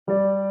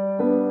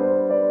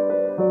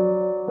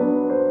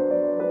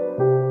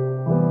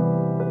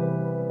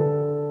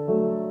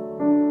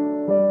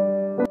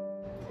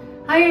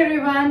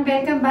everyone,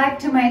 welcome back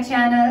to my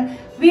channel.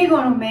 We're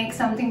going to make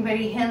something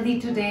very healthy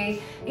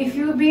today. If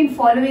you've been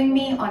following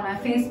me on my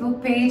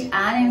Facebook page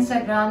and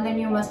Instagram, then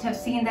you must have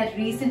seen that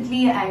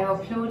recently I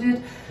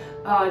uploaded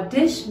a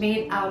dish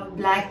made out of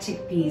black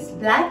chickpeas.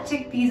 Black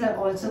chickpeas are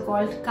also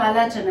called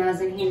kala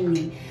chanas in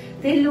Hindi.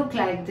 They look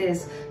like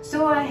this.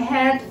 So I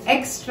had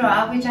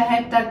extra which I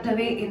had tucked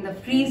away in the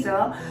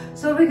freezer.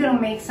 So we're going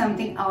to make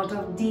something out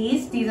of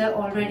these. These are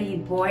already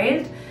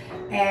boiled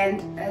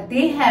and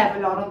they have a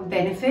lot of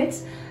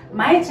benefits.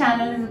 My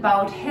channel is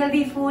about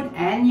healthy food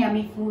and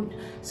yummy food,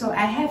 so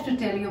I have to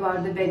tell you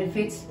about the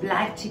benefits.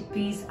 Black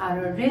chickpeas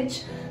are a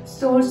rich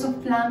source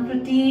of plant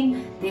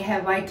protein. They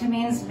have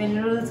vitamins,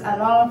 minerals, a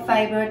lot of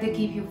fiber. They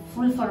keep you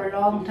full for a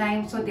long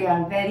time, so they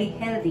are very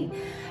healthy.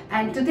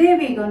 And today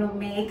we're going to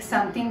make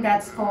something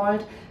that's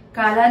called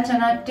Kala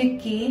Chana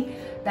Tikki,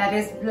 that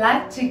is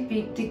black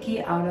chickpea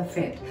tikki out of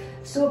it.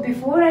 So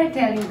before I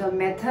tell you the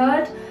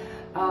method,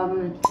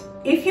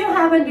 if you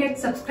haven't yet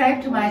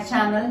subscribed to my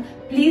channel,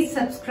 please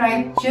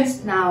subscribe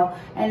just now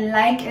and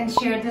like and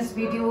share this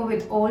video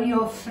with all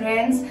your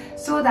friends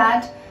so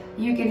that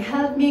you can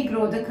help me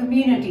grow the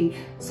community.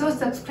 So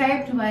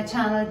subscribe to my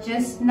channel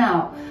just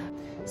now.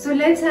 So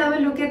let's have a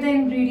look at the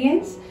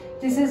ingredients.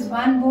 This is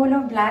 1 bowl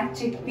of black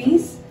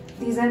chickpeas.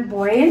 These are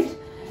boiled.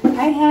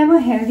 I have a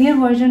healthier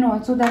version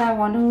also that I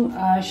want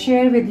to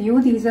share with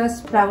you. These are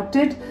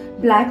sprouted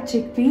black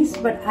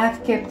chickpeas, but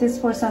I've kept this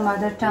for some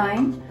other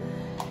time.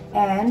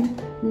 And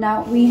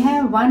now we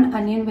have 1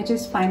 onion which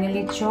is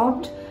finely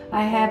chopped.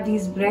 I have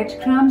these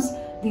breadcrumbs.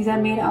 These are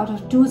made out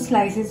of 2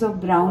 slices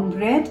of brown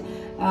bread,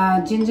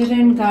 ginger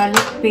and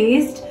garlic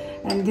paste,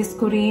 and this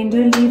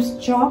coriander leaves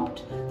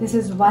chopped. This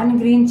is 1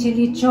 green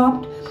chilli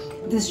chopped.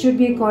 This should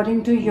be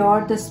according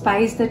to the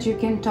spice that you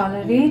can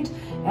tolerate.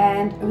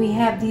 And we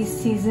have these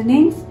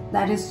seasonings,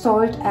 that is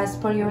salt as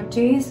per your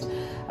taste,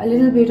 a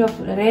little bit of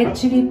red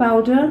chili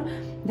powder.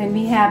 Then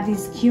we have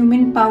this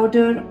cumin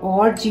powder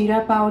or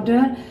jeera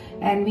powder,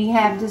 and we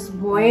have this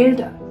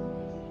boiled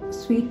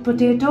sweet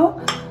potato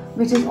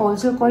which is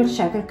also called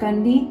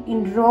shakarkandi.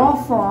 In raw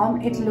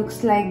form it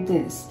looks like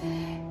this.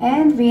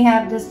 And we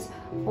have this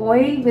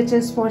oil which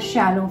is for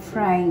shallow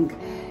frying.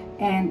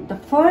 And the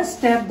first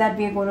step that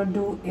we are going to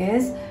do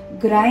is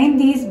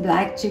grind these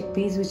black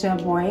chickpeas which are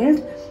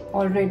boiled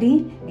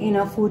already in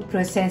a food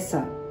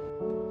processor.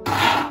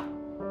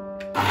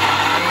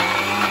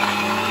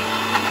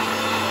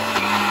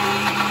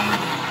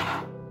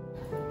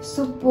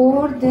 So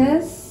pour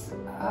this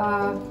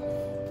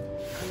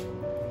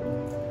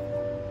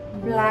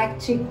black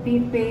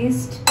chickpea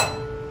paste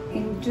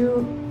into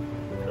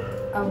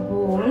a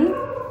bowl.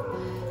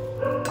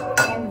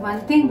 And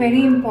one thing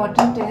very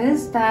important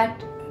is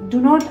that do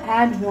not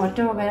add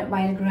water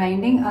while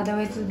grinding,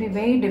 otherwise it will be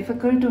very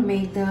difficult to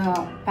make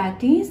the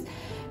patties.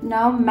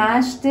 Now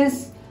mash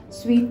this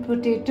sweet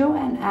potato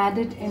and add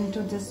it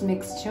into this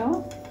mixture.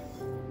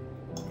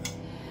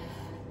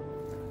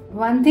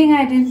 One thing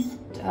I didn't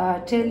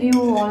tell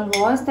you all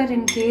was that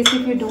in case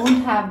if you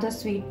don't have the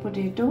sweet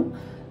potato,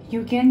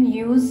 you can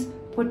use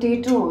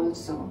potato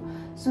also.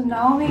 So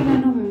now we're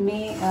going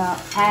to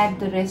add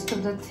the rest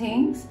of the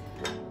things.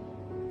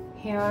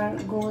 Here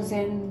goes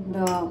in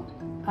the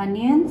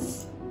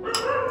onions.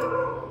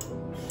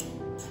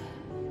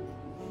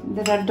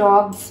 There are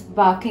dogs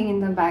barking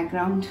in the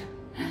background.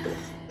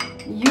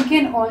 You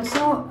can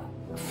also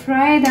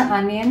fry the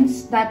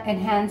onions, that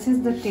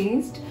enhances the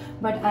taste,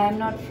 but I am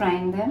not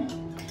frying them.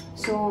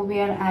 So we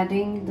are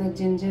adding the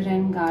ginger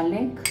and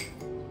garlic.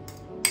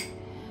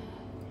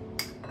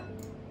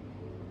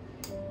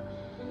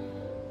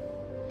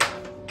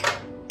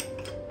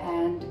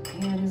 And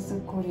here is the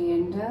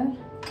coriander.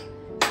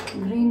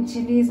 Green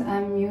chilies I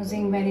am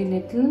using very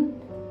little.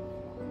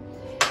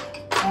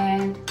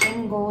 And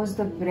in goes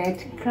the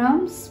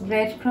breadcrumbs.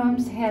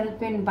 Breadcrumbs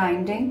help in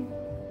binding.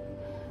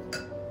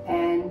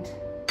 And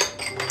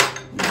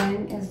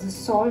then is the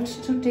salt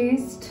to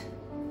taste.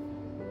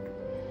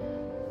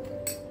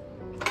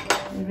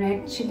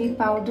 Red chili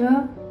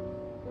powder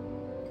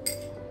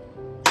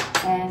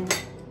and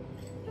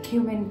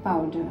cumin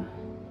powder.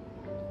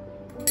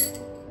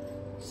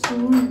 So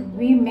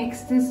we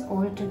mix this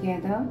all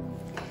together.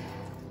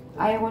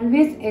 I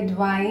always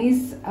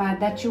advise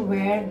that you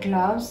wear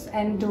gloves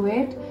and do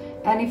it.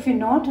 And if you're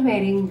not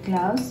wearing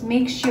gloves,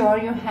 make sure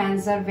your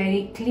hands are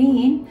very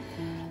clean,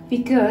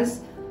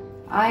 because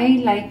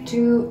I like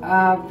to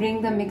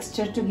bring the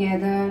mixture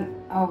together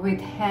with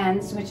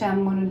hands, which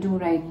I'm going to do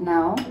right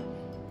now.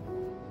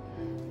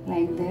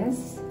 Like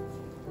this.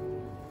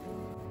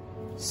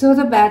 So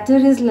the batter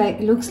is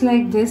looks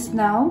like this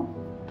now,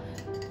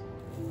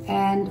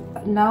 and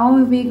now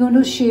we're going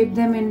to shape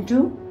them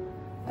into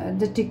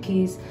the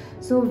tikkis.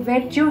 So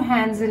wet your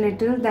hands a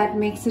little, that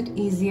makes it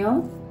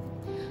easier.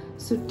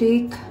 So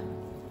take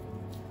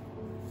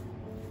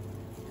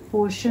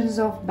portions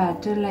of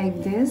batter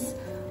like this,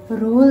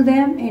 roll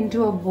them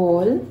into a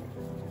ball,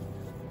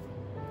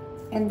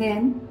 and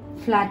then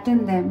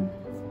flatten them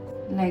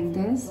like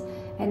this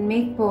and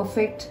make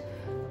perfect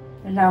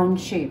round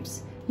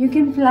shapes. You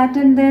can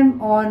flatten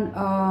them on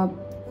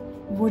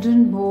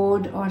wooden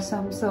board or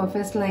some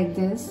surface like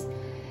this.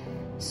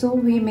 So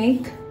we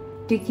make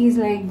tikkis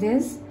like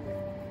this,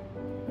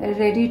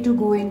 ready to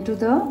go into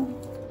the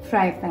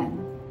fry pan.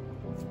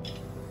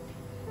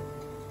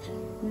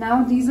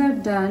 Now these are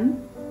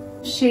done.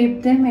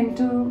 Shape them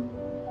into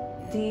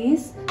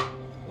these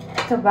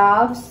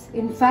kebabs.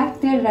 In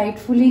fact, they're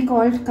rightfully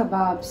called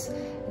kebabs.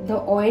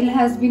 The oil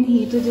has been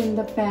heated in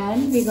the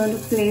pan. We're going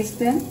to place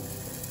them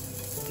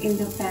in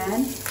the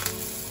pan.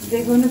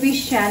 They're going to be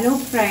shallow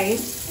fried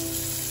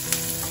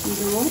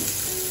though.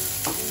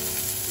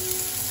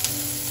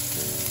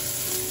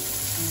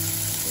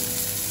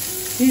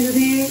 Till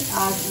they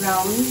are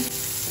brown.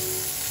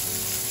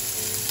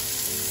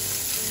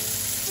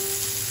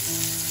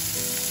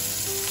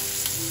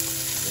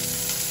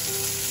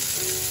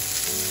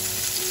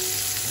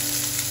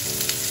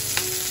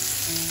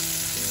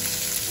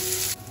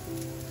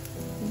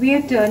 We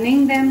are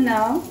turning them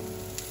now.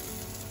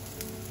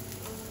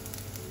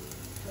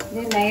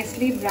 They're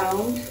nicely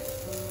browned.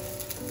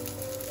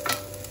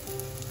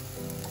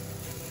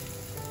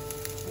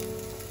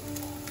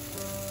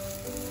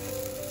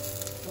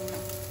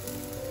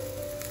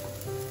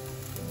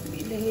 Be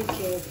a little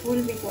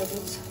careful because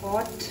it's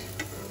hot.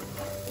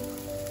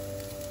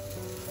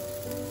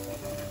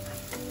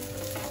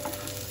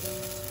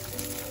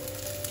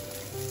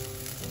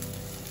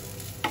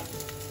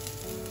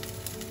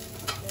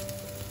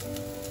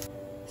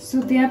 So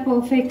they are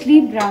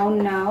perfectly brown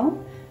now,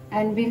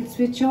 and we'll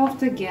switch off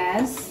the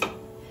gas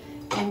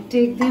and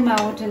take them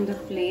out in the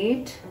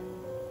plate.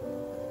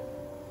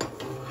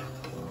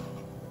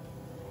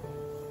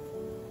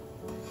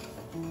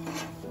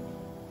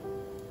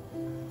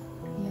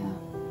 Yeah.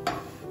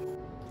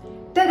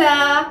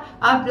 Ta-da!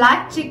 Our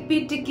black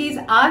chickpea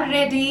tikkis are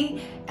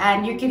ready,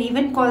 and you can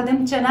even call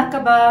them chana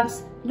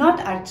kebabs, not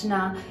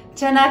archana,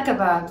 chana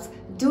kebabs.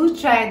 Do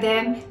try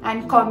them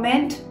and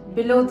comment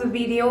below the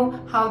video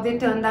how they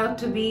turned out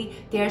to be.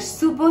 They are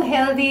super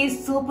healthy,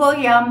 super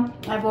yum.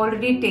 I've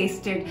already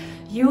tasted.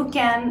 You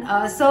can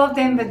serve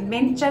them with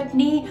mint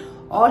chutney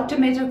or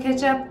tomato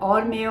ketchup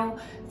or mayo.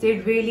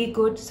 They're really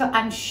good, so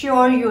I'm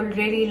sure you'll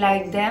really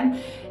like them.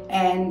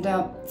 And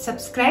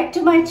subscribe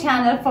to my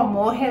channel for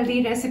more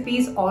healthy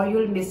recipes or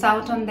you'll miss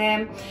out on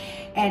them.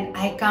 And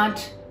I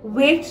can't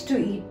wait to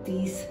eat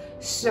these.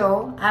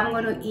 So I'm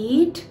going to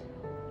eat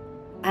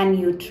and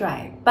you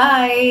try.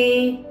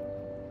 Bye.